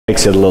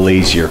makes it a little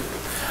easier.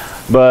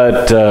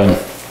 But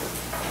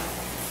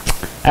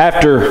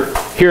after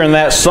hearing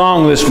that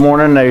song this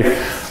morning,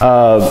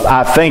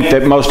 I think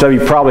that most of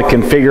you probably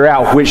can figure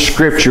out which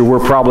scripture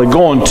we're probably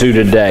going to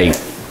today.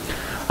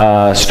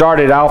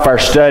 Started off our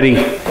study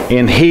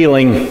in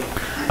healing,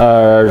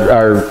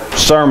 our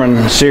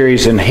sermon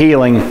series in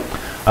healing,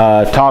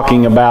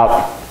 talking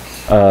about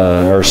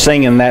or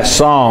singing that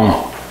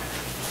song.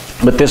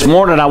 But this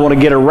morning I want to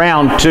get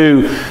around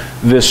to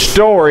the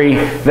story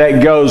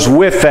that goes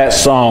with that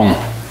song.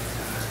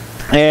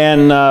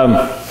 And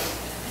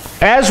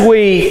as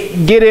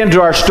we get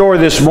into our story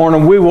this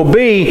morning, we will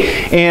be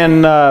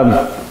in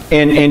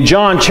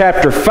John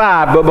chapter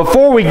 5. But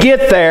before we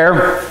get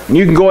there,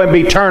 you can go ahead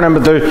and be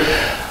turning, but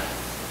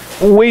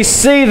we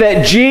see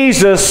that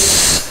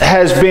Jesus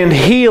has been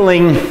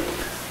healing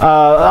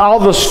all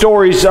the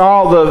stories,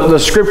 all the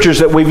scriptures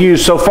that we've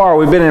used so far.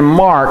 We've been in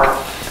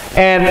Mark.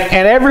 And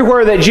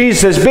everywhere that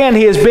Jesus has been,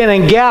 he has been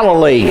in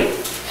Galilee.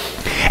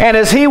 And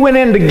as he went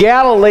into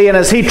Galilee and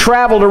as he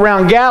traveled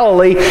around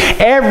Galilee,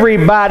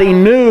 everybody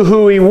knew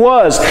who he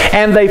was.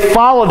 And they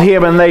followed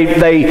him and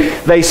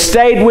they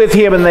stayed with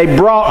him and they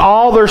brought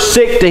all their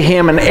sick to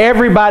him. And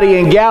everybody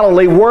in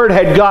Galilee, word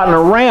had gotten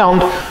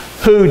around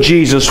who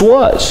Jesus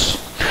was.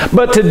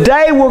 But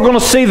today we're going to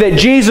see that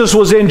Jesus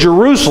was in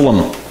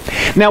Jerusalem.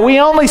 Now, we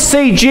only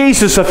see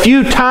Jesus a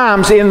few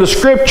times in the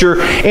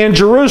scripture in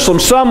Jerusalem.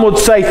 Some would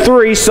say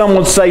 3, some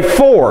would say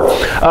 4.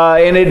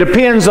 And it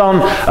depends on,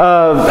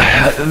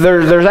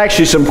 there's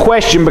actually some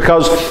question,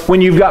 because when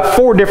you've got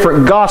 4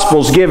 different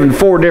gospels giving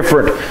 4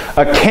 different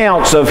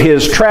accounts of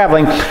his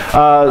traveling,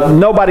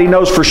 nobody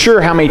knows for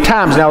sure how many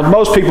times. Now,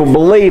 most people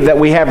believe that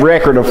we have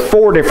record of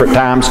 4 different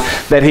times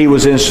that he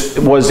was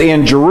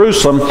in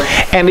Jerusalem,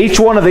 and each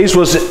one of these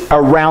was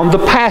around the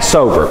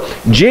Passover.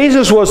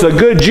 Jesus was a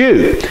good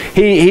Jew.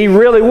 He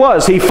really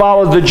was. He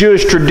followed the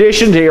Jewish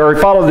tradition, or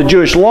he followed the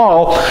Jewish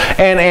law,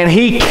 and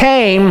he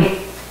came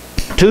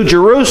to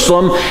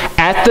Jerusalem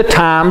at the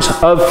times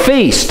of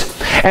feast.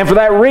 And for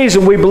that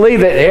reason, we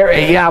believe that,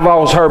 I've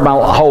always heard my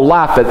whole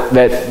life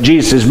that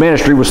Jesus'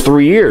 ministry was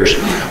 3 years.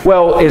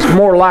 Well, it's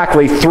more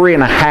likely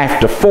 3.5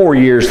 to 4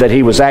 years that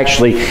he was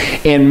actually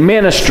in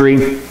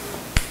ministry.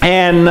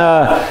 And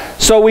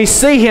so we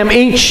see him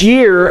each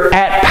year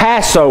at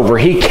Passover.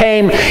 He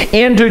came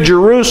into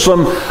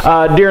Jerusalem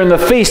during the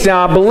feast.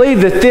 Now, I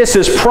believe that this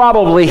is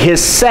probably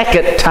his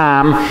second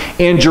time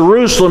in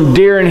Jerusalem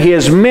during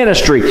his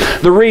ministry.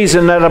 The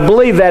reason that I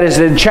believe that is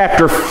in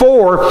chapter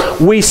 4,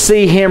 we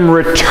see him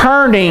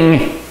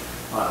returning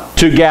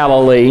to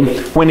Galilee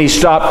when he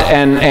stopped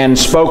and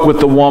spoke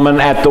with the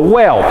woman at the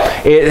well.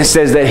 It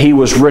says that he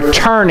was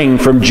returning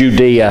from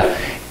Judea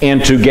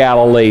into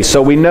Galilee.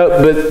 So we know,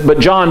 but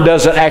John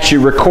doesn't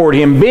actually record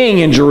him being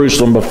in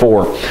Jerusalem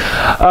before.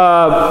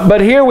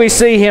 But here we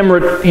see him,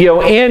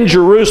 in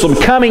Jerusalem,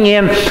 coming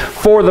in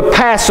for the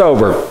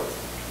Passover.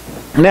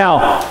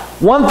 Now,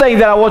 one thing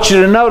that I want you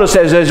to notice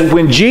is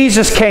when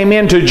Jesus came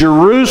into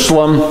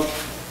Jerusalem,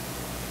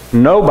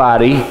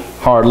 nobody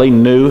hardly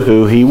knew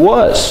who he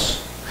was.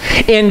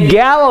 In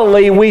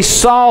Galilee, we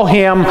saw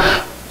him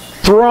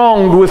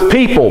thronged with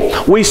people.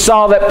 We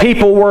saw that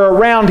people were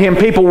around him.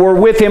 People were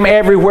with him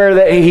everywhere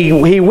that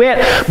he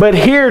went. But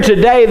here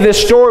today,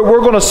 this story, we're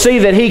going to see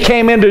that he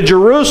came into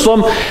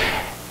Jerusalem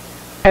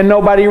and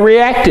nobody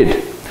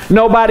reacted.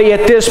 Nobody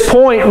at this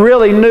point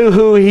really knew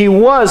who he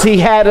was. He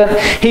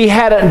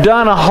hadn't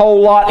done a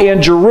whole lot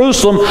in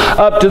Jerusalem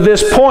up to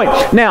this point.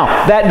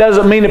 Now, that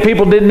doesn't mean that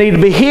people didn't need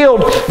to be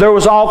healed. There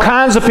was all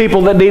kinds of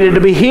people that needed to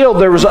be healed.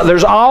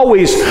 There's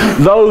always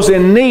those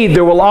in need.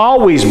 There will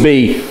always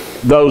be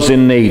those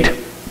in need.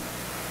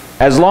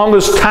 As long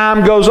as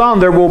time goes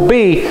on, there will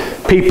be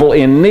people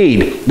in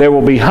need. There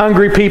will be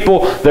hungry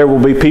people. There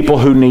will be people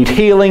who need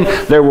healing.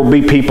 There will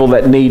be people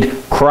that need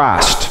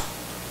Christ.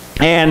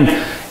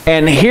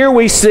 And here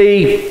we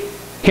see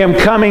him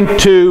coming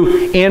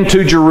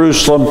into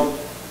Jerusalem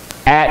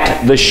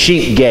at the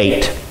sheep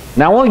gate.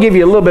 Now, I want to give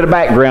you a little bit of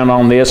background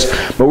on this,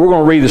 but we're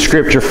going to read the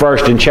scripture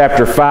first in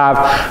chapter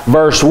 5,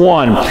 verse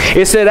 1.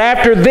 It said,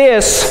 "After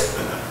this,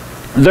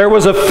 there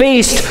was a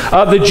feast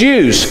of the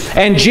Jews,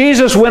 and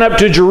Jesus went up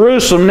to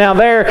Jerusalem. Now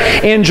there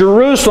in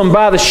Jerusalem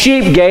by the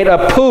sheep gate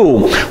a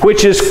pool,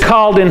 which is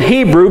called in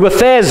Hebrew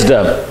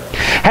Bethesda,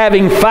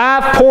 having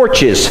 5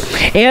 porches.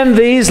 In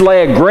these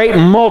lay a great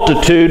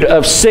multitude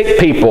of sick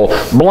people,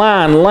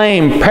 blind,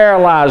 lame,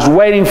 paralyzed,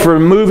 waiting for the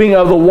moving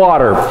of the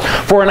water.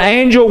 For an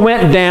angel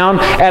went down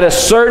at a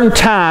certain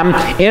time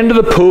into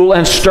the pool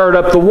and stirred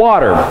up the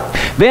water.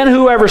 Then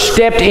whoever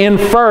stepped in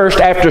first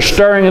after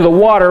stirring of the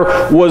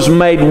water was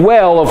made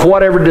well of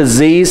whatever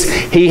disease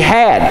he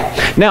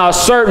had. Now a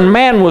certain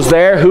man was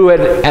there who had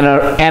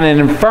an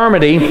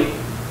infirmity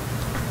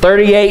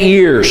 38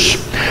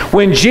 years.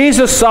 When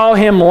Jesus saw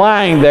him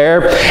lying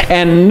there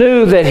and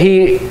knew that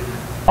he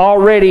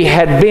already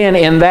had been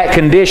in that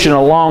condition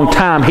a long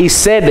time, he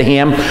said to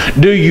him,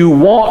 "Do you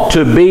want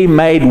to be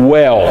made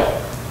well?"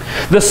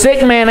 The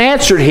sick man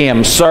answered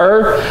him,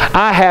 Sir,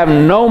 I have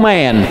no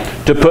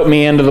man to put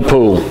me into the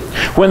pool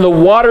when the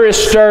water is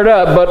stirred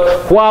up,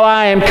 but while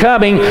I am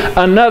coming,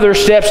 another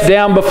steps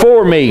down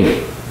before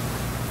me.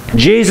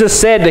 Jesus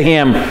said to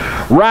him,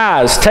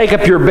 Rise, take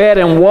up your bed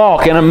and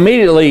walk. And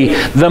immediately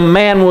the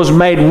man was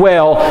made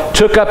well,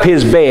 took up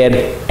his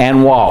bed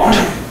and walked.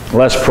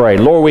 Let's pray.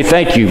 Lord, we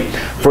thank you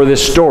for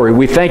this story.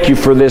 We thank you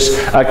for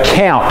this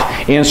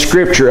account in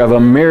Scripture of a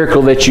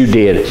miracle that you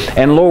did.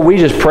 And Lord, we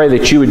just pray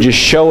that you would just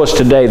show us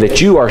today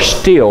that you are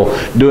still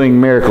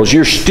doing miracles.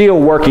 You're still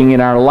working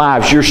in our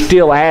lives. You're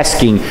still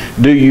asking,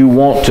 do you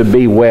want to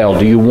be well?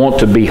 Do you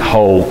want to be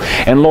whole?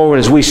 And Lord,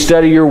 as we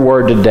study your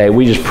word today,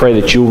 we just pray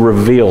that you'll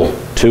reveal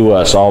to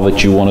us all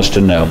that you want us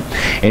to know.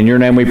 In your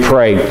name we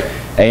pray.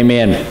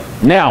 Amen.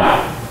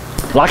 Now,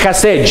 like I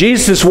said,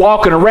 Jesus is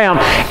walking around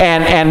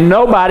and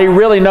nobody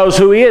really knows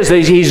who he is.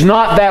 He's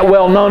not that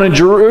well known in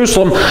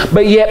Jerusalem,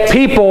 but yet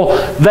people,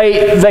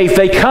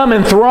 they come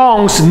in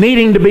throngs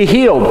needing to be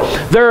healed.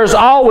 There's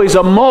always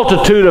a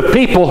multitude of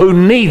people who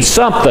need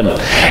something.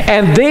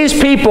 And these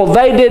people,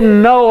 they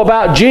didn't know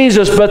about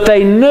Jesus, but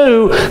they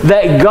knew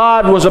that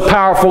God was a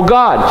powerful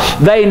God.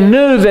 They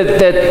knew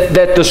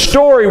that the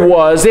story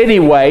was,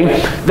 anyway,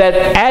 that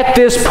at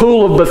this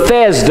pool of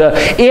Bethesda,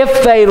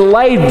 if they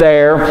laid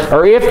there,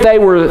 or if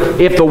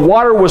the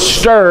water was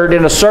stirred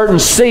in a certain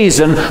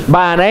season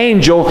by an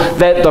angel,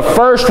 that the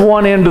first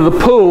one into the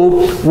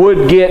pool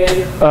would get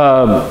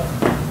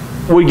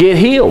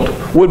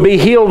healed, would be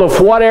healed of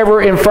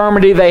whatever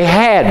infirmity they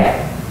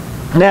had.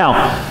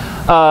 Now,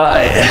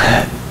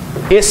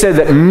 it said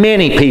that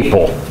many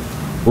people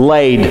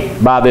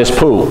laid by this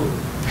pool.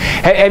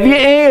 Have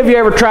any of you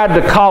ever tried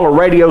to call a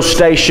radio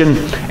station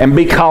and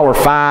be caller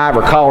 5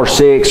 or caller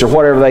 6 or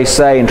whatever they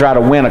say and try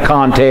to win a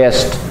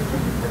contest?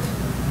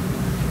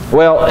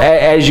 Well,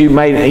 as you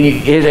may,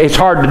 it's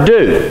hard to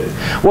do.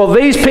 Well,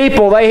 these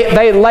people,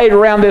 they laid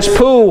around this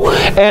pool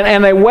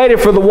and they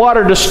waited for the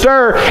water to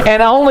stir,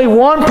 and only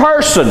one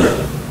person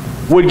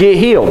would get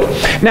healed.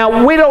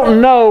 Now, we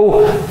don't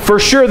know for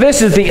sure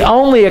this is the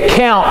only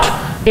account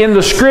in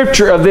the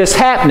Scripture of this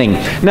happening.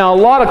 Now, a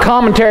lot of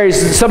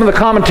commentaries, some of the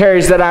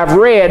commentaries that I've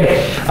read,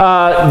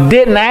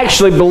 didn't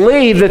actually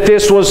believe that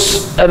this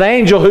was an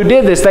angel who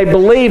did this. They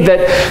believed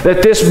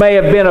that this may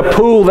have been a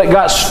pool that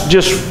got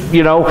just,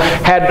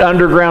 had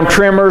underground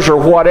tremors or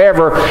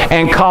whatever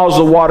and caused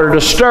the water to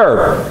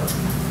stir.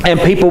 And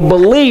people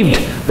believed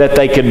that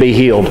they could be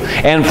healed.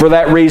 And for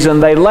that reason,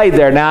 they laid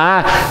there.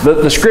 Now,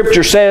 the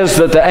Scripture says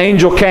that the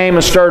angel came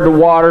and stirred the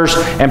waters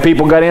and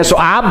people got in. So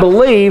I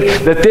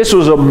believe that this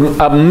was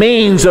a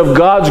means of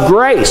God's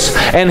grace.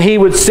 And he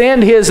would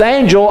send his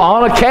angel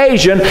on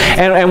occasion.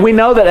 And we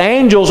know that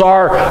angels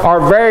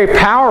are very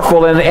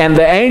powerful. And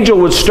the angel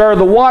would stir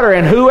the water.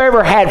 And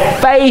whoever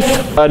had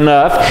faith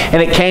enough,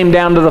 and it came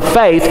down to the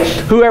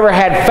faith, whoever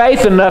had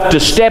faith enough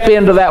to step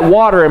into that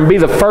water and be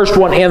the first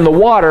one in the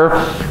water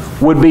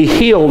would be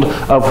healed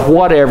of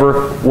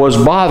whatever was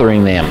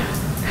bothering them.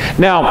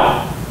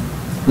 Now,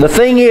 the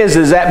thing is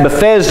at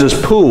Bethesda's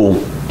pool,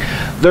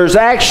 there's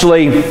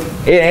actually,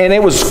 and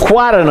it was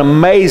quite an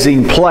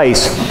amazing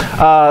place.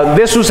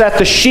 This was at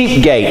the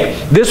sheep gate.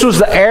 This was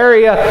the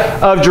area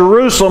of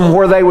Jerusalem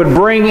where they would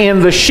bring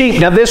in the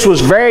sheep. Now, this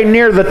was very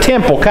near the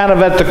temple, kind of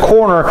at the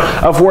corner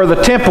of where the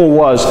temple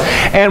was.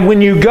 And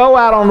when you go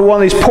out on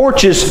one of these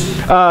porches,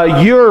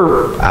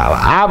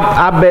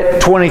 I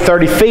bet 20,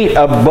 30 feet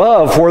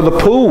above where the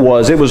pool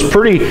was. It was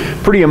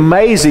pretty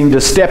amazing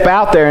to step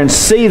out there and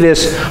see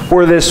this,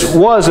 where this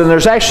was. And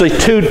there's actually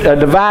a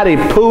divided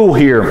pool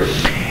here.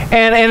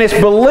 And it's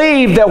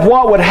believed that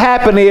what would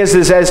happen is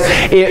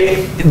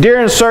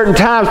during certain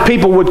times,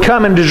 people would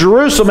come into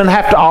Jerusalem and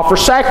have to offer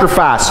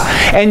sacrifice.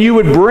 And you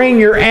would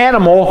bring your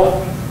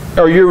animal,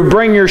 or you would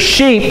bring your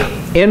sheep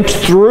in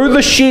through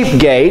the sheep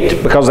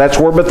gate, because that's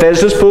where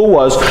Bethesda's pool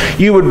was.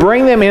 You would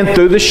bring them in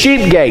through the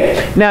sheep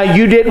gate. Now,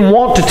 you didn't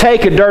want to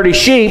take a dirty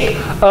sheep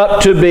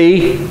up to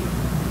be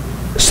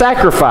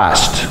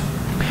sacrificed.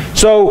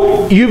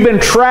 So you've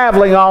been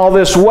traveling all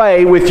this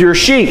way with your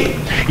sheep.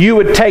 You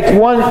would take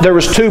there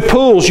was 2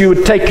 pools. You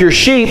would take your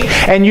sheep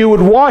and you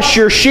would wash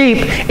your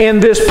sheep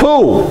in this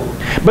pool.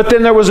 But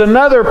then there was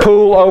another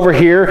pool over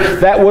here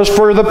that was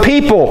for the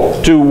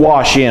people to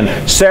wash in.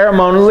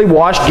 Ceremonially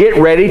wash, get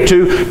ready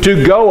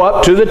to go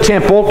up to the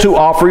temple to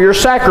offer your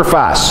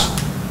sacrifice.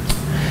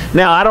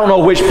 Now, I don't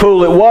know which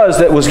pool it was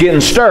that was getting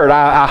stirred.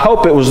 I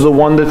hope it was the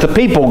one that the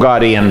people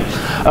got in.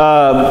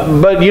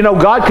 But,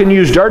 God can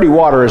use dirty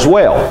water as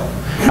well.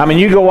 I mean,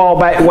 you go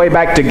way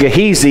back to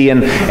Gehazi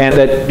and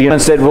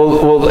said,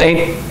 well,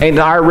 ain't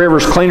our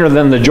rivers cleaner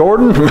than the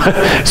Jordan?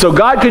 So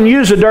God can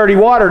use the dirty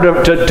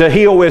water to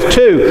heal with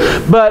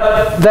too.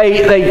 But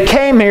they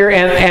came here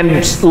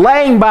and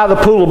laying by the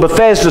pool of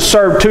Bethesda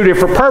served 2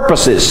 different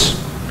purposes.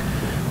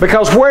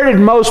 Because where did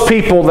most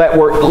people that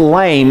were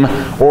lame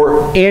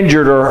or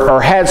injured or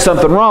had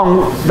something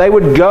wrong, they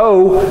would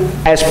go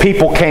as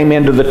people came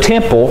into the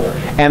temple,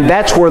 and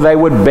that's where they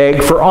would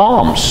beg for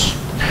alms.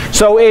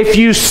 So if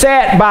you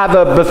sat by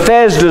the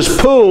Bethesda's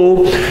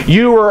pool,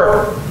 you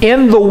were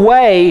in the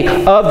way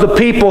of the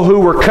people who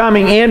were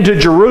coming into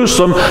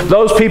Jerusalem,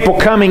 those people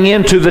coming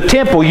into the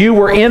temple. You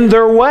were in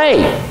their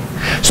way.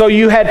 So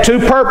you had two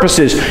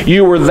purposes.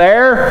 You were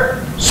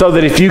there so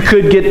that if you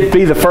could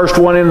be the first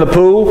one in the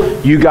pool,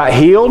 you got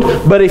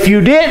healed. But if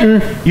you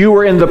didn't, you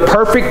were in the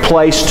perfect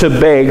place to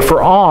beg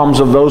for alms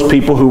of those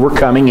people who were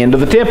coming into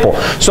the temple.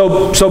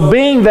 So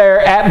being there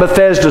at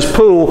Bethesda's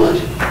pool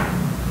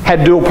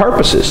had dual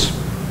purposes.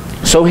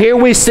 So here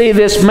we see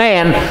this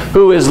man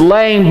who is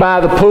laying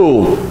by the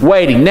pool,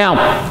 waiting. Now,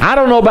 I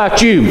don't know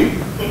about you,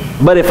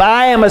 but if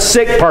I am a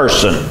sick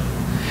person,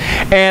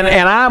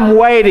 and I'm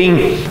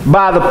waiting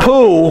by the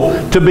pool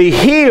to be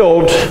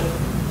healed,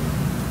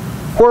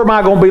 where am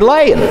I going to be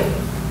laying?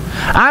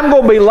 I'm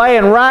going to be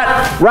laying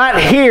right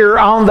here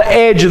on the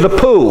edge of the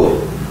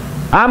pool.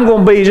 I'm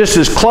going to be just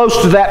as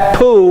close to that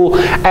pool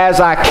as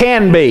I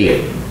can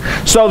be,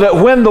 so that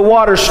when the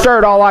water's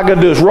stirred, all I got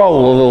to do is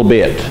roll a little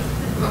bit.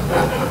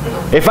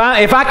 If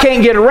I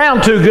can't get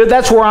around too good,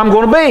 that's where I'm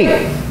going to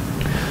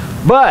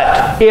be.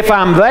 But if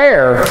I'm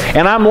there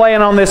and I'm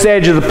laying on this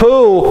edge of the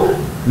pool,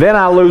 then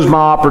I lose my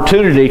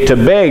opportunity to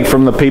beg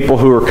from the people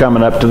who are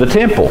coming up to the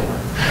temple.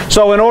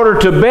 So in order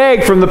to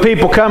beg from the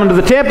people coming to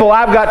the temple,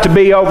 I've got to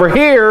be over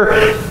here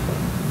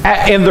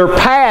in their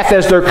path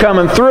as they're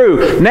coming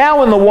through.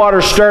 Now when the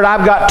water's stirred,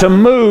 I've got to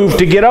move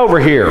to get over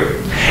here.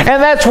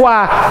 And that's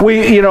why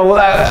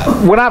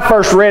when I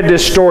first read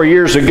this story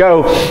years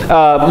ago,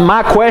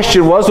 my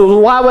question was, well,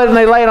 why wasn't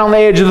they laying on the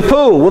edge of the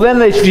pool? Well, then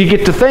if you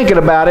get to thinking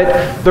about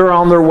it, they're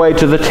on their way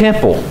to the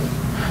temple.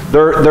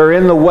 They're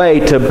in the way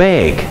to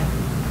beg.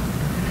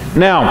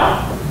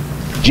 Now,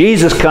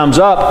 Jesus comes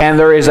up and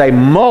there is a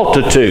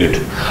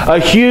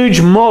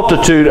huge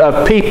multitude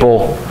of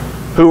people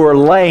who are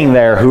laying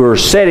there, who are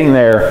sitting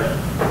there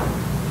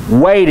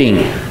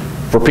waiting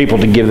for people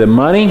to give them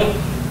money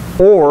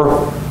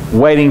or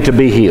waiting to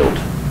be healed.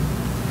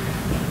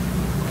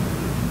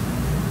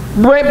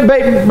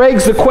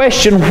 Begs the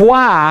question,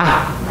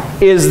 why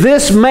is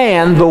this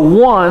man the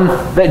one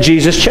that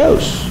Jesus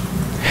chose?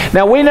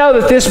 Now we know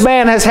that this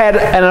man has had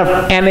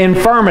an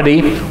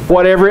infirmity,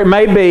 whatever it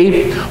may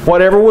be,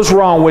 whatever was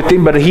wrong with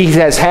him, but he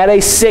has had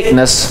a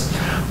sickness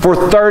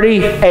for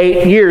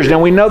 38 years.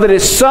 Now we know that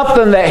it's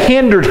something that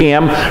hindered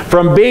him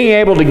from being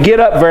able to get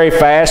up very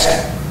fast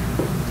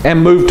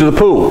and move to the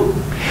pool.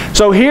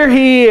 So here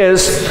he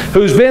is,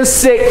 who's been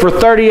sick for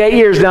 38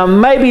 years. Now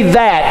maybe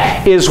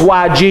that is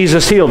why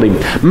Jesus healed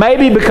him.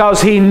 Maybe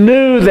because he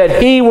knew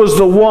that he was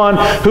the one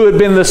who had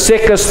been the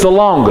sickest the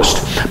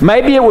longest.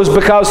 Maybe it was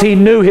because he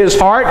knew his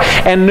heart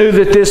and knew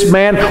that this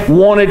man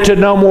wanted to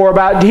know more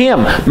about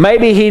him.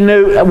 Maybe he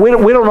knew, we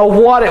don't know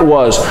what it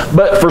was,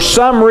 but for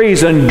some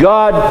reason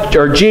God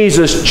or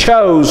Jesus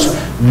chose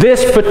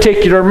this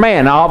particular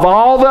man. Now, of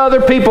all the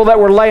other people that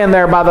were laying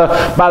there by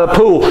the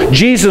pool,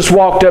 Jesus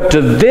walked up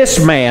to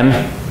this man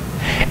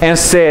and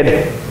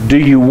said, do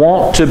you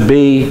want to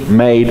be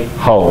made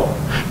whole?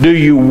 Do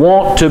you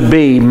want to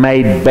be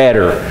made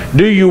better?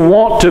 Do you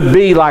want to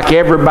be like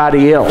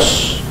everybody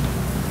else?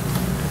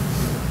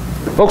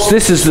 Folks,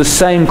 this is the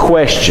same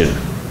question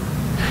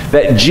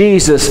that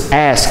Jesus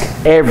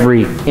asked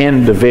every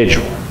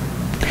individual.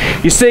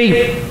 You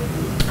see,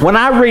 when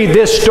I read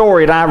this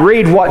story and I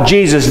read what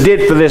Jesus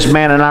did for this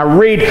man and I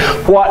read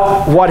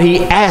what he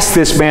asked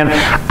this man,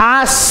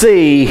 I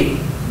see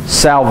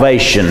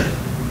salvation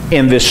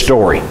in this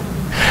story.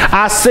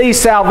 I see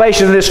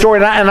salvation in this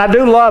story, and I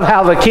do love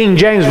how the King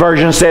James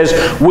Version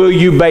says, will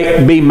you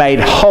be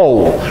made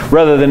whole,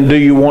 rather than do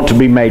you want to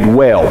be made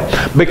well.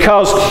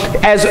 Because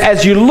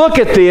as you look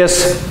at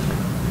this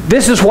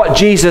is what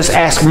Jesus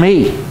asked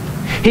me.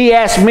 He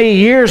asked me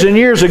years and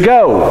years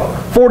ago,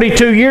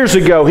 42 years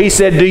ago, he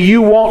said, do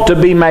you want to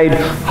be made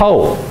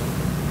whole?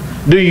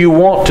 Do you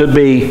want to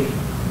be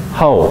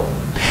whole?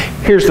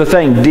 Here's the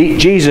thing,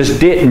 Jesus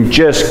didn't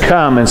just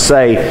come and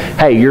say,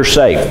 hey, you're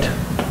saved.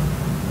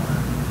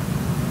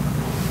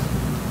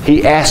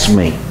 He asked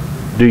me,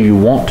 do you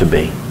want to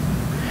be?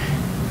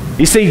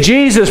 You see,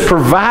 Jesus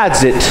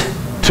provides it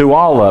to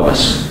all of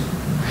us.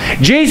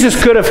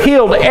 Jesus could have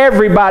healed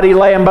everybody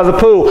laying by the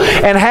pool.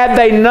 And had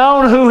they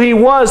known who he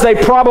was, they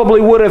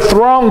probably would have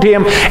thronged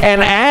him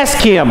and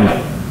asked him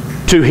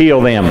to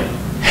heal them.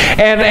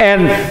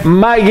 And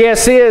my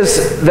guess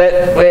is that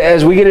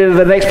as we get into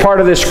the next part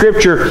of this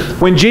scripture,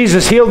 when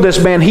Jesus healed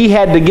this man, he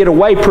had to get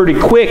away pretty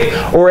quick,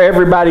 or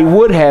everybody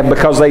would have,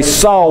 because they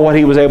saw what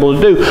he was able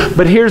to do.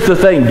 But here's the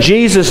thing,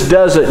 Jesus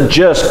doesn't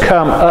just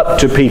come up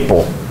to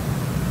people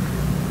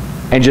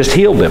and just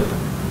heal them.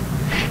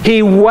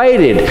 He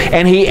waited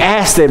and he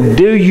asked them,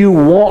 do you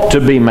want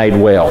to be made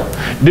well?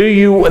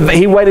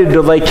 He waited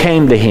till they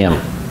came to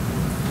him.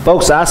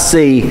 Folks, I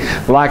see,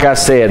 like I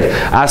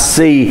said, I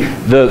see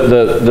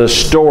the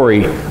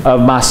story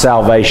of my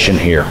salvation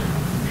here.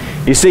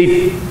 You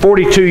see,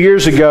 42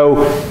 years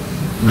ago,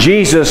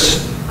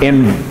 Jesus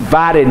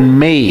invited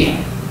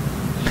me.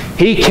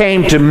 He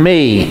came to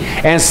me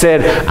and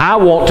said, I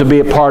want to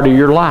be a part of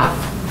your life.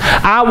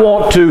 I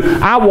want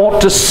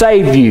to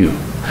save you.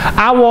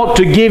 I want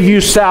to give you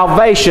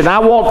salvation. I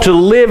want to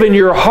live in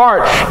your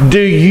heart.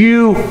 Do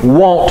you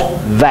want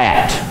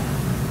that?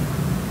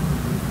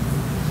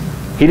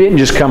 He didn't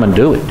just come and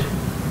do it.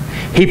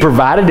 He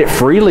provided it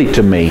freely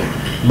to me,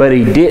 but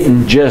He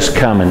didn't just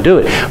come and do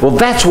it. Well,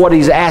 that's what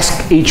He's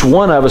asked each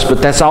one of us,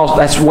 but that's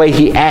the way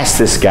He asked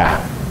this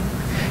guy.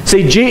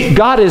 See,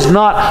 God is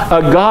not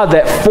a God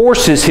that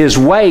forces His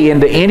way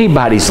into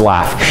anybody's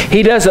life.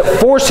 He doesn't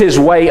force His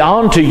way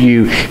onto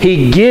you.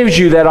 He gives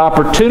you that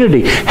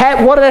opportunity.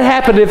 What had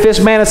happened if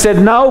this man had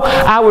said, no,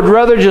 I would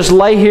rather just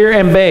lay here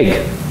and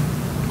beg.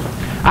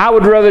 I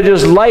would rather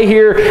just lay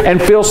here and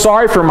feel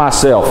sorry for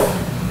myself.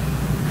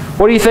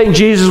 What do you think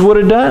Jesus would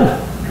have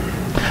done?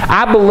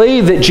 I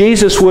believe that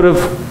Jesus would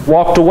have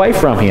walked away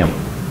from him.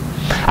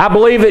 I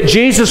believe that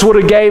Jesus would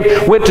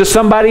have went to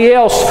somebody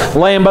else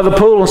laying by the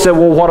pool and said,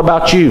 well, what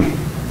about you?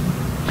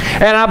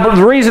 And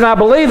the reason I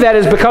believe that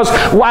is because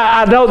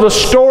I know the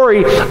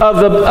story of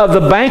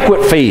the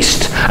banquet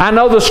feast. I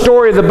know the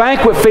story of the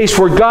banquet feast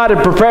where God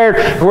had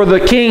prepared, where the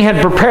king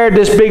had prepared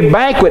this big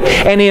banquet,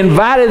 and He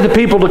invited the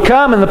people to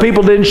come, and the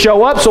people didn't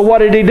show up. So what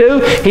did He do?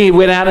 He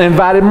went out and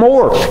invited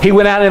more. He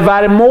went out and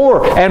invited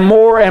more and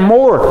more and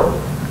more.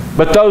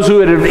 But those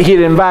who He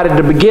had invited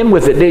to begin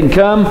with that didn't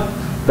come,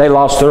 they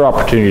lost their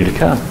opportunity to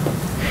come.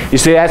 You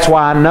see, that's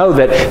why I know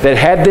that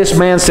had this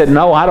man said,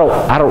 no, I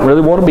don't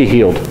really want to be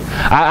healed.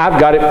 I've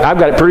got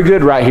it pretty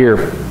good right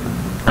here.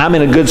 I'm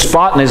in a good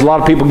spot, and there's a lot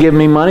of people giving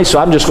me money, so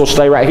I'm just going to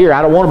stay right here.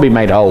 I don't want to be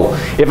made whole.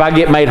 If I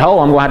get made whole,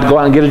 I'm going to have to go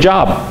out and get a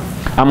job.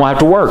 I'm going to have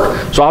to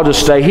work. So I'll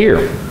just stay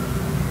here.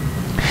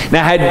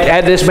 Now,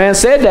 had this man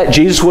said that,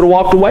 Jesus would have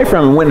walked away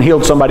from him and went and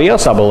healed somebody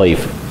else, I believe.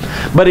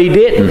 But He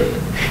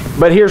didn't.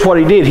 But here's what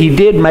He did. He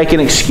did make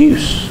an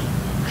excuse.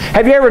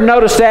 Have you ever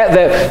noticed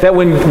that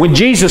when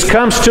Jesus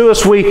comes to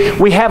us,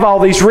 we have all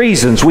these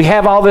reasons. We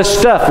have all this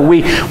stuff.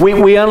 We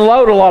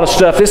unload a lot of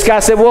stuff. This guy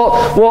said,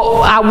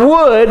 well, I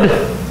would,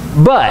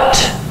 but.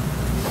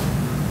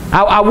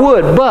 I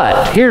would,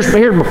 but. Here's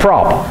my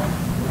problem.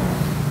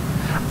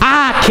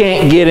 I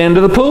can't get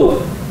into the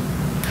pool.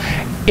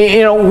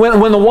 You know,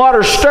 when the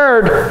water's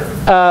stirred,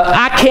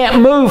 I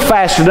can't move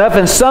fast enough,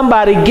 and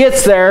somebody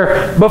gets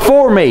there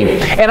before me.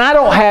 And I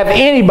don't have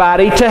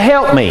anybody to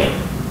help me.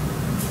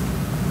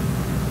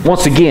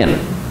 Once again,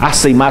 I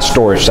see my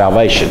story of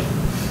salvation.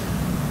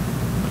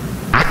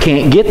 I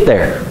can't get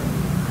there.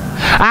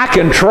 I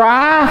can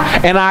try,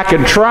 and I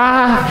can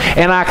try,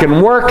 and I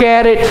can work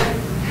at it,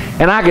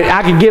 and I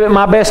can give it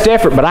my best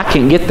effort, but I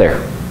can't get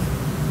there.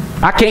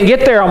 I can't get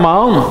there on my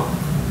own.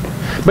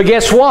 But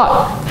guess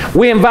what?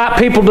 We invite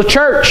people to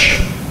church,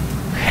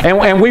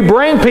 and we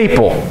bring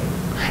people.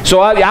 So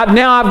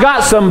now I've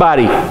got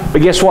somebody,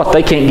 but guess what?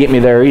 They can't get me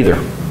there either.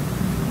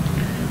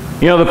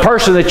 You know, the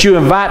person that you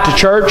invite to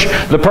church,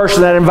 the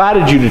person that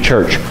invited you to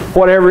church,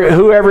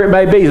 whoever it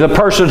may be, the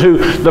person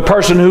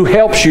who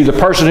helps you, the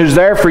person who's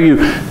there for you,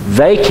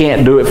 they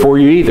can't do it for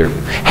you either.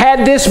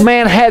 Had this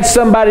man had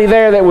somebody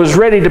there that was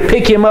ready to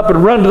pick him up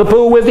and run to the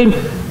pool with him,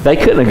 they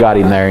couldn't have got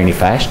him there any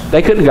fast.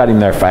 They couldn't have got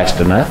him there fast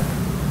enough.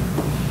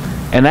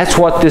 And that's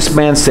what this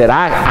man said.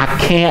 I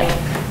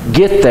can't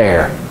get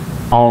there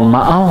on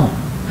my own.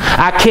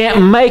 I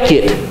can't make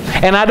it,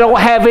 and I don't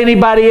have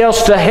anybody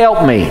else to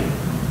help me.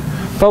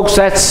 Folks,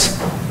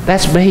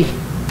 that's me.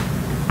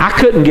 I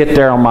couldn't get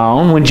there on my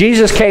own. When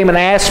Jesus came and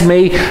asked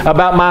me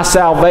about my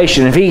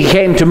salvation, if He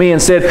came to me and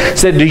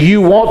said, do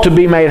you want to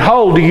be made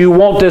whole? Do you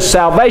want this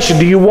salvation?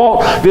 Do you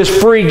want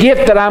this free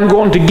gift that I'm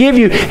going to give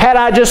you? Had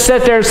I just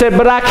sat there and said,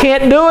 but I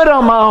can't do it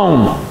on my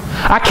own.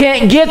 I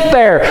can't get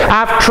there.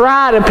 I've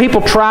tried, and people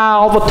try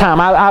all the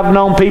time. I've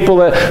known people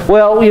that,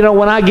 well, you know,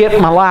 when I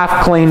get my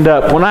life cleaned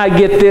up, when I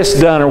get this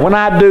done, or when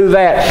I do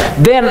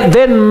that,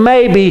 then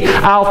maybe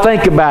I'll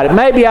think about it.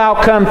 Maybe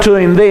I'll come to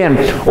Him then.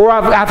 Or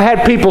I've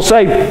had people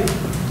say,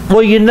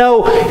 well, you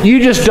know,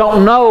 you just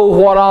don't know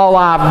what all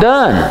I've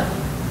done.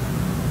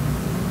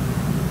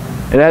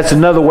 And that's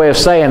another way of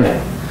saying,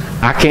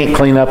 I can't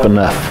clean up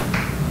enough.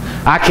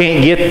 I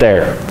can't get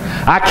there.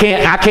 I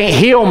can't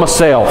heal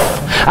myself.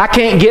 I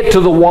can't get to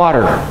the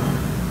water.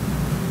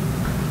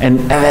 And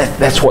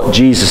that's what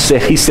Jesus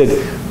said. He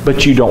said,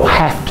 but you don't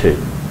have to.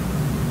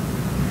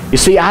 You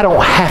see, I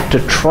don't have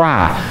to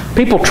try.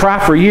 People try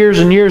for years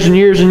and years and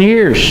years and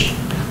years.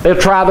 They'll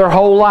try their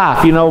whole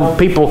life. You know,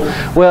 people,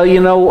 well,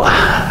 you know,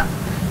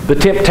 the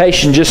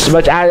temptation just so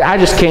much. I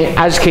just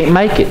can't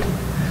make it.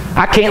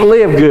 I can't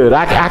live good.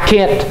 I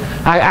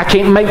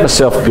can't make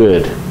myself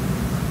good.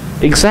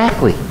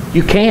 Exactly.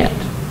 You can't.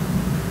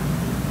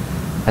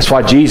 That's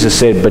why Jesus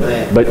said,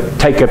 but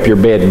take up your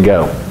bed and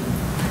go.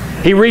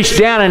 He reached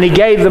down and He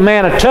gave the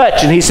man a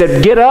touch, and He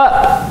said, get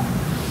up,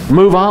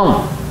 move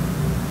on.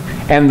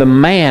 And the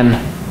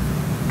man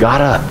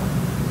got up.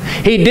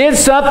 He did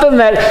something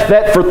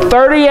that for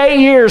 38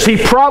 years he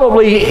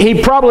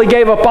probably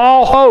gave up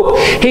all hope.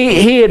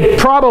 He had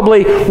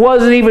probably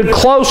wasn't even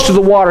close to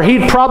the water.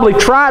 He'd probably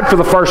tried for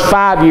the first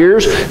 5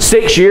 years,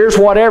 6 years,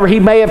 whatever. He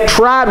may have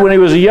tried when he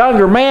was a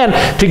younger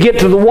man to get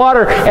to the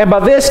water. And by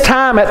this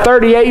time, at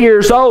 38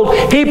 years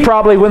old, he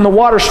probably, when the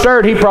water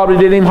stirred, he probably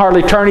didn't even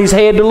hardly turn his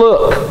head to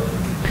look.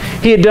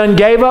 He had done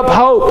gave up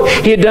hope.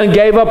 He had done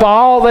gave up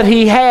all that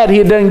he had. He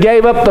had done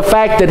gave up the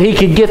fact that he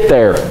could get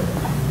there.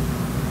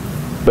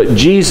 But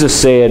Jesus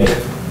said,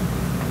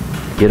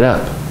 get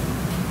up.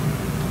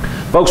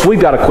 Folks,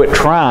 we've got to quit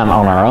trying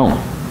on our own.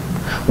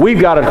 We've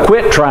got to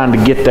quit trying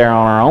to get there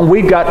on our own.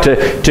 We've got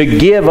to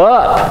give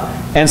up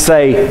and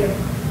say,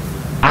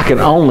 I can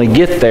only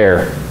get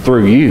there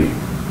through you.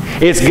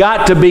 It's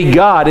got to be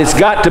God. It's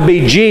got to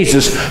be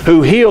Jesus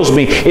who heals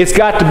me. It's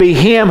got to be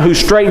Him who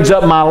straightens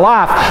up my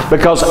life,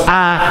 because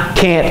I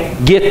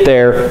can't get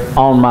there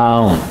on my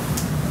own.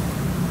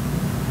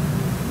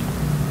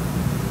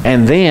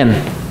 And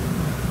then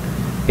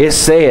it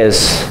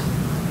says,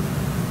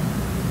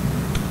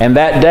 and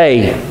that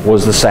day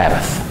was the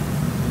Sabbath.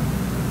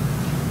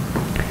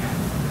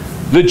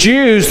 The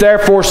Jews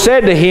therefore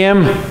said to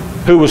him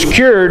who was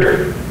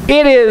cured,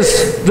 it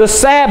is the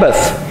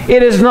Sabbath.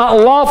 It is not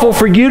lawful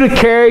for you to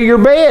carry your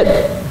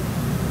bed.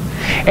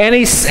 And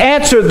he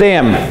answered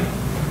them,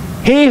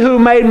 he who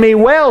made me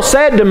well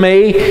said to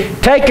me,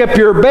 take up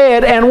your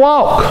bed and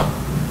walk.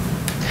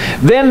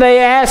 Then they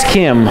asked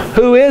him,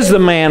 who is the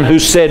man who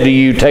said to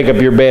you, take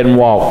up your bed and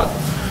walk?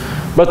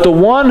 But the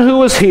one who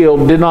was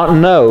healed did not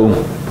know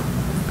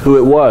who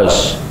it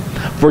was,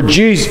 for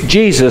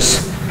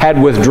Jesus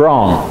had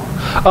withdrawn.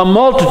 A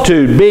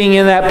multitude being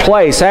in that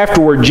place,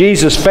 afterward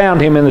Jesus found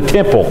him in the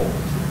temple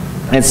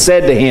and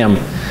said to him,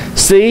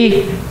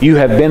 see, you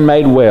have been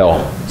made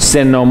well.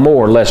 Sin no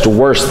more, lest a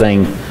worse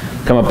thing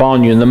come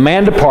upon you. And the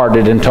man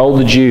departed and told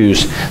the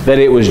Jews that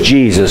it was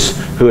Jesus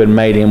who had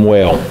made him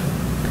well.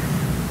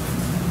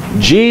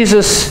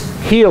 Jesus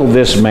healed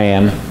this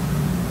man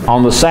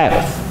on the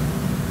Sabbath.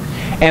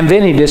 And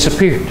then he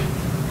disappeared.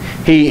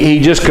 He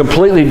just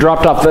completely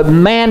dropped off. The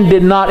man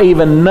did not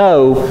even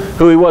know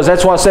who he was.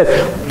 That's why I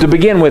said to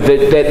begin with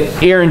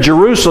that here in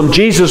Jerusalem,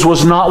 Jesus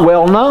was not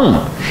well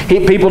known.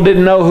 People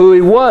didn't know who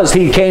he was.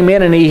 He came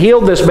in and he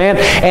healed this man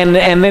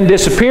and then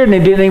disappeared, and he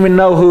didn't even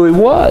know who he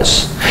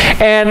was.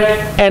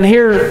 And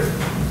here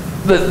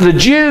the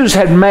Jews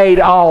had made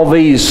all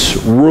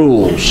these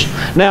rules.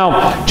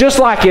 Now, just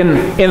like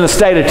in the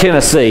state of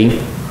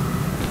Tennessee,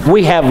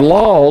 we have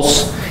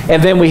laws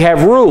and then we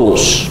have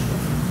rules.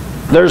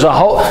 There's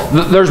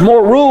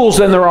more rules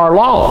than there are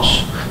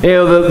laws. You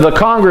know, the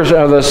Congress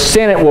or the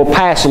Senate will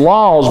pass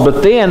laws,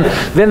 but then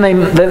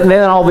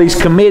all these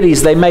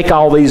committees, they make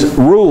all these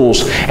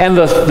rules, and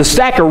the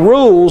stack of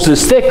rules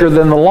is thicker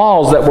than the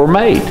laws that were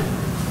made.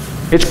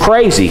 It's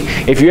crazy.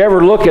 If you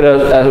ever look at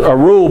a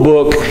rule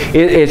book,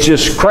 it's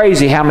just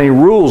crazy how many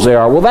rules there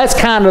are. Well, that's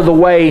kind of the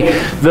way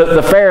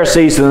the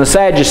Pharisees and the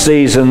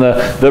Sadducees and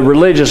the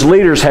religious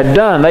leaders had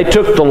done. They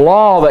took the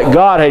law that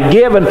God had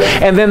given,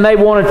 and then they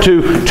wanted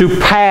to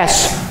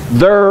pass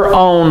their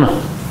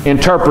own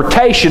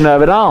interpretation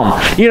of it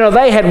on. You know,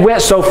 they had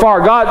went so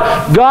far.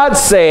 God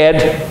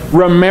said,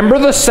 remember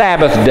the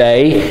Sabbath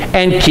day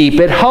and keep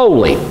it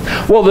holy.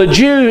 Well, the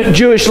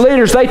Jewish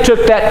leaders, they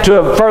took that to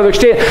a further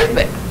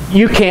extent.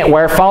 You can't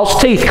wear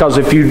false teeth, because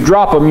if you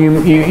drop them,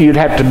 you'd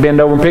have to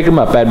bend over and pick them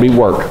up. That'd be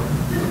work.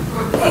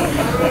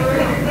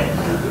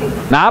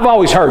 Now, I've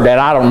always heard that.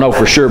 I don't know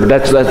for sure, but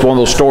that's one of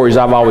those stories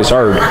I've always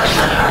heard.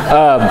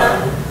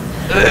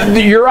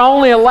 You're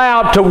only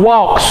allowed to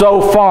walk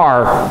so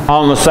far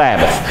on the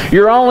Sabbath.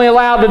 You're only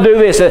allowed to do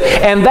this.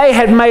 And they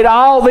had made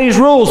all these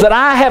rules that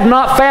I have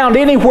not found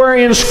anywhere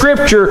in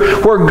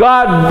Scripture where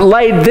God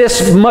laid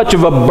this much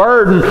of a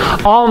burden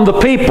on the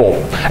people.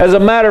 As a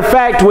matter of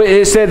fact,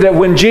 it said that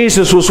when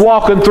Jesus was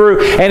walking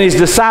through and his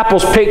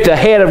disciples picked a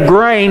head of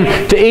grain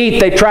to eat,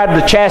 they tried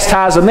to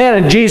chastise him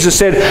then. And Jesus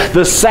said,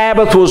 the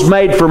Sabbath was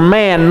made for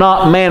man,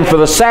 not man for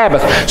the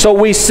Sabbath. So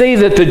we see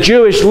that the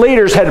Jewish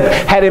leaders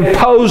had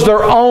imposed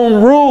their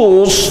own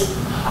rules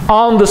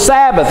on the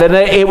Sabbath, and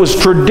it was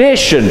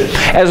tradition.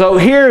 As though,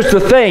 here's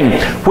the thing,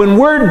 when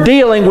we're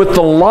dealing with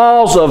the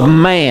laws of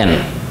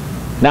man,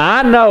 now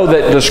I know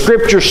that the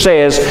Scripture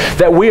says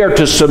that we are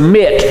to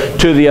submit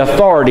to the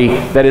authority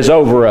that is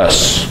over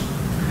us.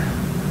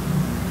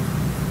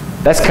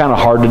 That's kind of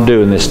hard to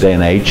do in this day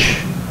and age,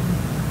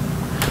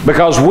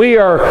 because we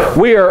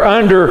are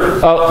under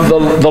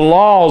the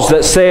laws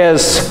that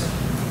says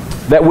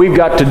that we've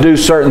got to do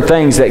certain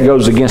things that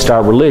goes against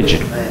our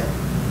religion.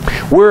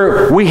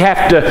 We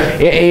have to,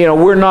 you know,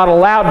 we're not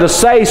allowed to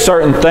say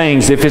certain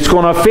things if it's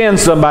going to offend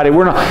somebody.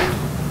 We're not.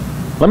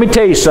 Let me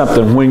tell you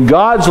something. When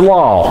God's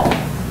law,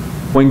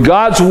 when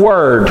God's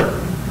word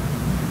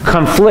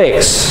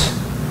conflicts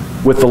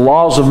with the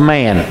laws of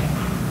man,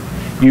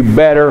 you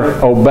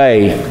better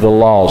obey the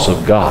laws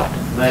of God.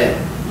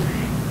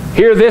 Amen.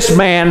 Here, this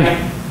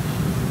man,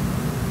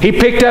 he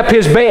picked up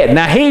his bed.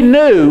 Now, he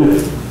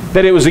knew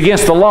that it was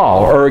against the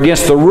law or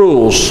against the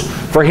rules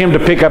for him to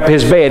pick up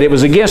his bed. It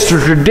was against the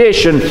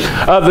tradition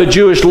of the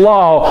Jewish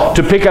law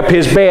to pick up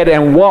his bed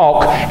and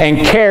walk and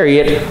carry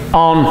it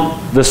on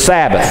the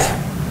Sabbath.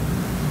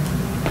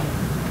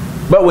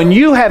 But when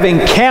you have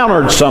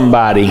encountered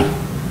somebody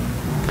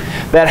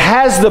that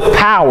has the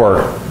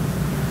power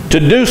to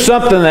do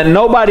something that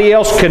nobody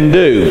else can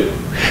do,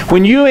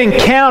 when you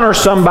encounter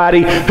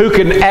somebody who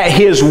can, at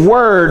his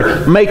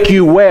word, make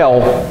you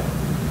well,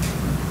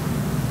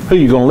 who are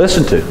you going to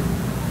listen to?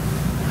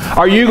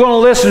 Are you going to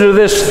listen to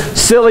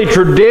this silly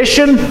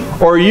tradition,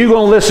 or are you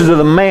going to listen to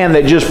the man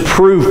that just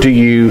proved to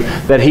you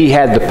that he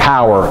had the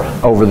power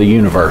over the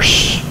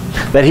universe?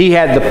 That he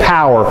had the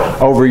power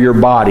over your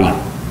body?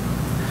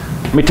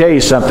 Let me tell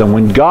you something.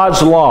 When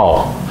God's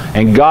law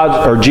and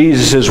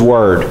Jesus'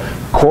 word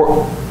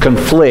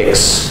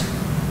conflicts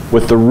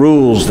with the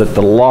rules that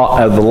the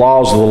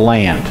laws of the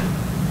land,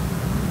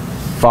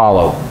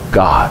 follow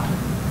God.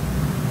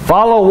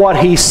 Follow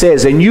what he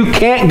says, and you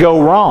can't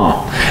go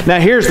wrong. Now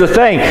here's the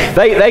thing.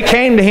 They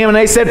came to him and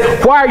they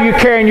said, "Why are you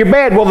carrying your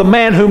bed?" "Well, the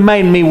man who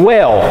made me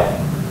well."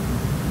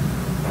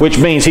 Which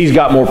means he's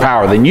got more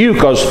power than you,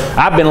 because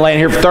I've been laying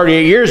here for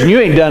 38 years and you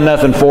ain't done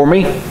nothing for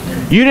me.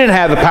 You didn't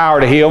have the power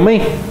to heal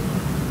me.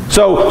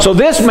 So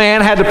this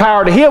man had the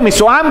power to heal me,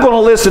 so I'm going to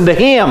listen to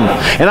him,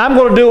 and I'm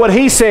going to do what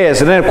he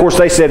says. And then, of course,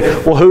 they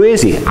said, "Well, who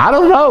is he?" "I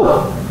don't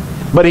know,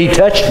 but he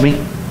touched me.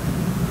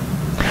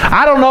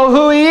 I don't know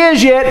who he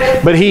is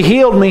yet, but he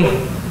healed me."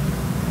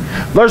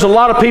 There's a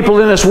lot of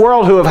people in this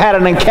world who have had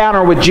an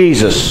encounter with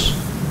Jesus.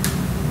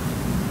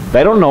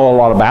 They don't know a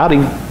lot about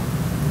him.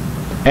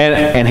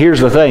 And here's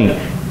the thing.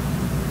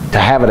 To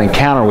have an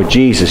encounter with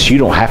Jesus, you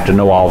don't have to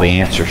know all the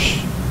answers.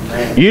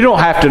 You don't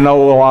have to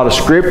know a lot of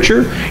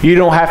Scripture. You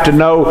don't have to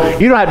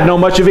know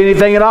much of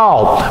anything at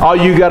all. All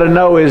you got to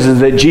know is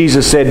that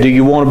Jesus said, "Do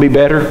you want to be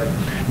better?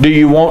 Do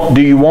you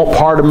want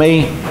part of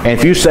me?" And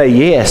if you say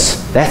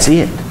yes, that's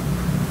it.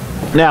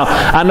 Now,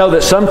 I know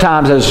that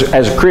sometimes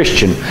as a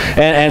Christian,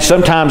 and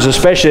sometimes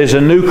especially as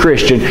a new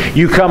Christian,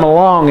 you come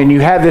along and you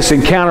have this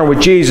encounter with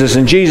Jesus,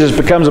 and Jesus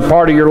becomes a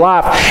part of your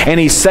life, and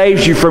he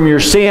saves you from your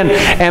sin,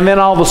 and then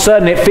all of a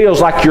sudden it feels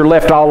like you're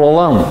left all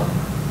alone.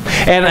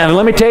 And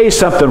let me tell you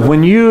something.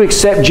 When you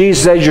accept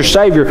Jesus as your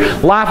Savior,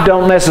 life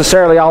don't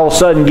necessarily all of a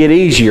sudden get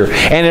easier.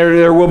 And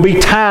there will be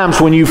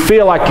times when you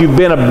feel like you've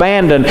been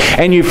abandoned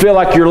and you feel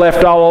like you're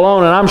left all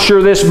alone. And I'm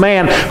sure this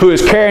man who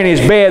is carrying his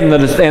bed,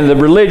 and the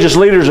religious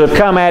leaders have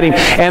come at him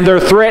and they're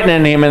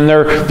threatening him, and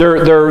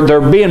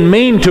they're being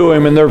mean to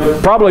him, and they're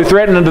probably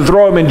threatening to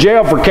throw him in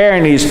jail for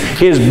carrying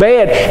his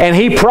bed. And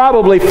he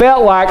probably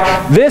felt like,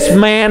 "This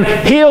man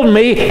healed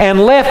me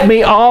and left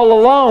me all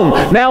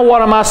alone. Now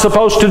what am I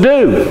supposed to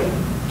do?"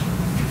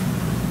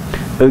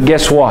 But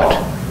guess what?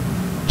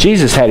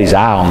 Jesus had his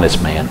eye on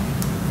this man.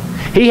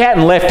 He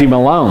hadn't left him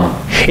alone.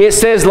 It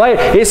says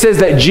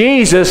that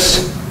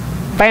Jesus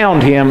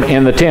found him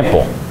in the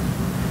temple.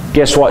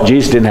 Guess what?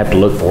 Jesus didn't have to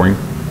look for him.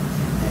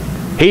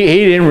 He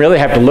didn't really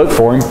have to look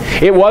for him.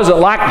 It wasn't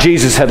like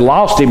Jesus had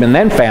lost him and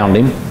then found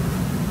him.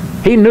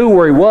 He knew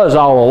where he was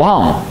all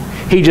along.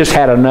 He just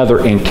had another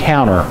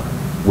encounter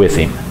with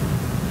him.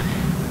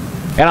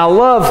 And I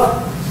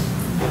love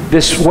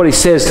this, what he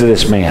says to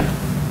this man.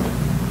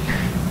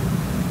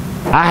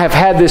 "I have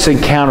had this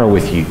encounter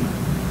with you."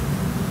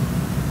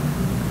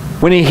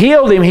 When he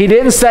healed him, he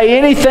didn't say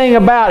anything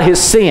about his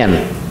sin.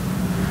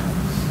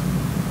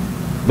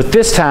 But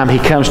this time he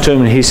comes to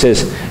him and he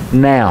says,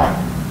 "Now,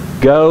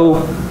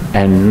 go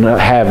and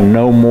have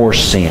no more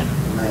sin."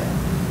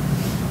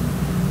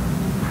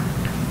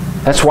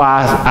 That's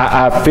why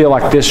I feel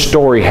like this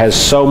story has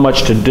so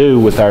much to do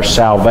with our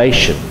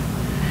salvation.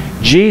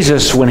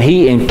 Jesus, when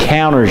he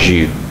encounters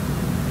you,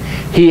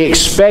 he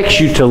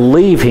expects you to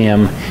leave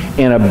him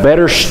in a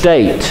better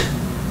state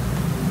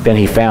than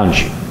he found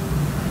you.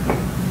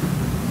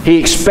 He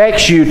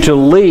expects you to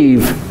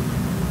leave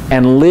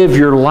and live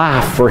your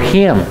life for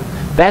him.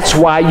 That's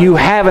why you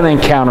have an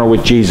encounter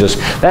with Jesus.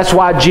 That's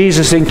why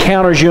Jesus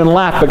encounters you in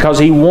life, because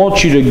he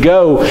wants you to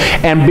go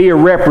and be a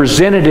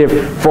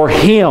representative for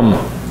him.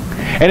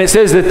 And it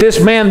says that this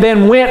man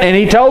then went and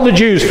he told the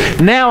Jews,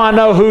 "Now I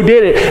know who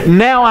did it.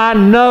 Now I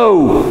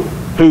know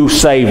who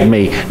saved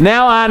me.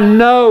 Now I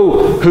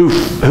know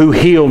who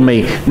healed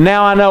me.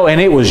 Now I know."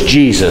 And it was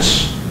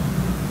Jesus.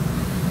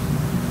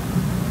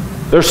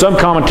 There's some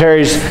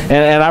commentaries,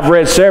 and I've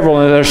read several,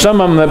 and there's some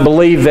of them that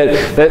believe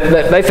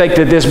that they think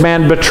that this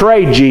man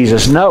betrayed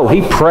Jesus. No, he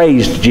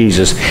praised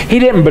Jesus. He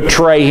didn't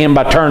betray him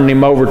by turning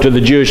him over to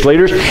the Jewish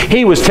leaders.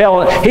 He was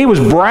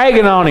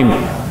bragging on him.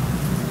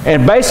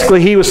 And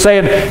basically he was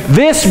saying,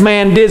 "This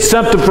man did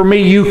something for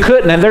me you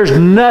couldn't, and there's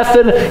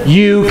nothing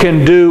you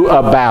can do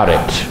about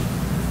it."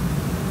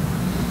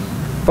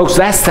 Folks,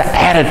 that's the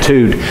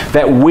attitude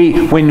that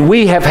when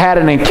we have had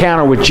an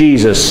encounter with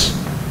Jesus,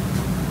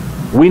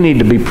 we need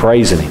to be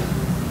praising him.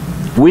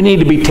 We need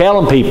to be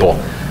telling people,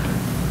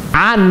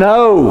 "I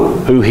know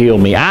who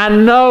healed me. I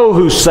know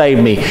who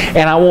saved me,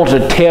 and I want to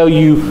tell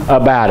you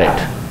about it."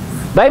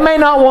 They may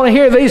not want to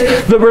hear these.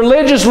 The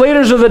religious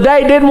leaders of the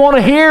day didn't want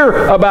to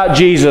hear about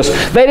Jesus.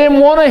 They didn't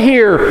want to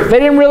hear. They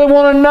didn't really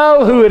want to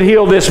know who had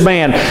healed this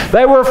man.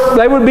 They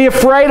would be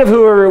afraid of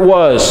whoever it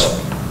was.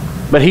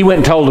 But he went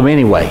and told them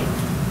anyway.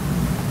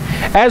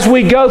 As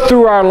we go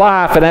through our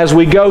life and as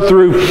we go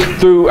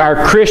through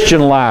our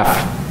Christian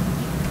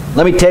life,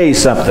 let me tell you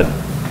something.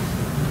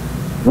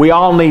 We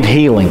all need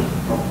healing.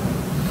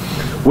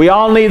 We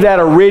all need that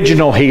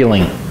original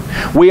healing.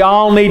 We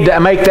all need to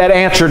make that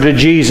answer to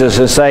Jesus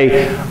and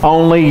say,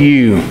 only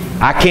you.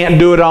 I can't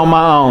do it on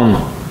my own.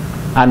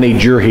 I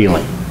need your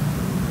healing.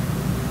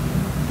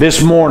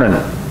 This morning,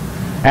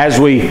 as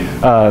we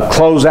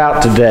close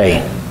out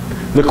today,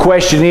 the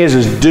question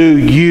is do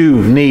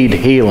you need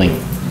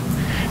healing?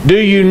 Do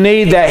you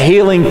need that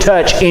healing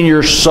touch in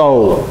your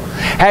soul?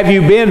 Have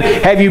you been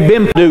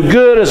do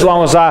good as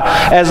long as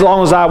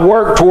I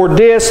work toward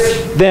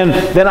this,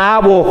 then I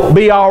will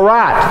be all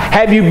right.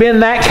 Have you been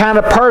that kind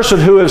of person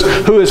who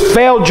has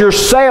failed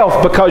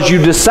yourself because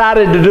you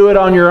decided to do it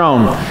on your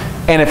own?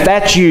 And if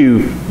that's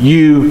you,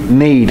 you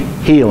need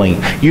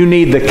healing. You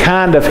need the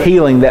kind of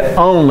healing that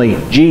only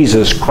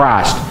Jesus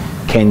Christ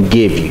can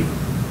give you.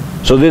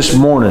 So this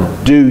morning,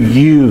 do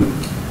you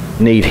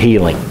need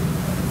healing?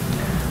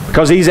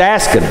 Because He's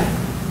asking.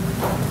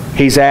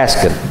 He's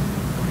asking.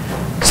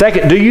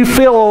 Second, do you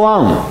feel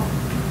alone?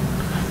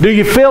 Do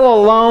you feel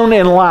alone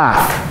in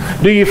life?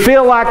 Do you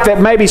feel like that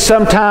maybe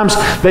sometimes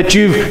that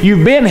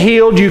you've been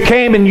healed, you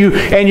came and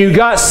you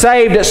got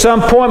saved at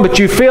some point, but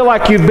you feel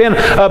like you've been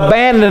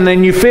abandoned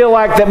and you feel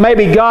like that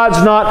maybe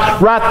God's not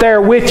right there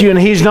with you and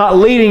He's not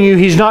leading you,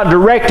 He's not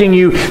directing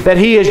you, that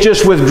He has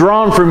just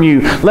withdrawn from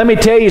you. Let me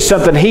tell you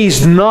something.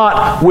 He's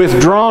not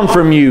withdrawn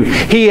from you.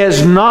 He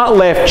has not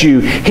left you.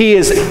 He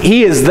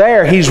is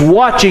there. He's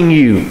watching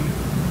you.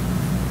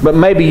 But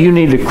maybe you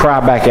need to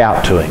cry back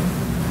out to Him.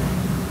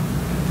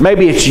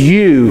 Maybe it's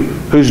you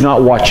who's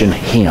not watching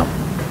Him.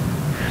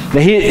 Now,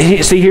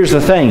 see, here's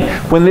the thing.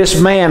 When this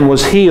man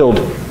was healed,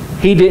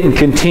 he didn't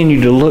continue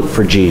to look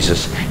for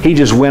Jesus. He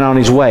just went on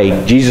his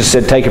way. Jesus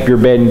said, take up your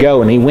bed and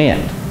go, and he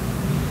went.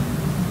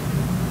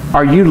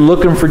 Are you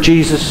looking for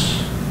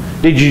Jesus?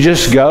 Did you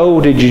just go?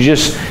 Did you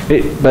just...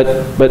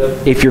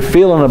 But if you're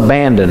feeling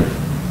abandoned,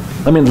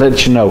 let me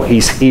let you know,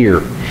 He's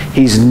here.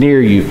 He's near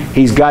you.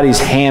 He's got His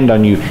hand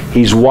on you.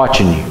 He's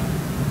watching you.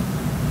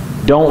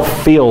 Don't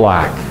feel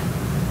like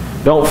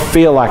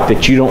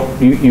that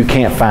you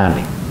can't find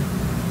Him.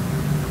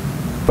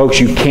 Folks,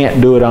 you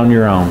can't do it on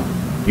your own.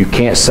 You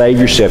can't save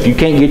yourself. You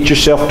can't get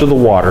yourself to the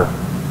water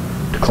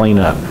to clean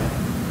up.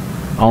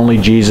 Only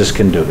Jesus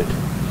can do it.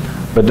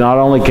 But not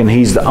only can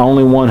He's the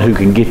only one who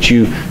can get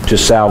you to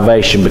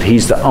salvation, but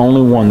He's the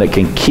only one that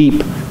can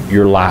keep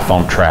your life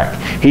on track.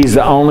 He's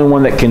the only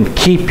one that can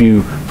keep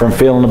you from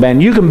feeling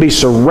abandoned. You can be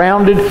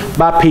surrounded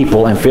by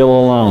people and feel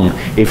alone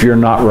if you're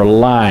not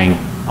relying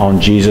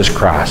on Jesus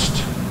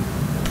Christ.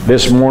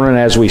 This morning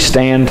as we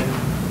stand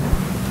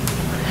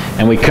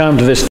and we come to this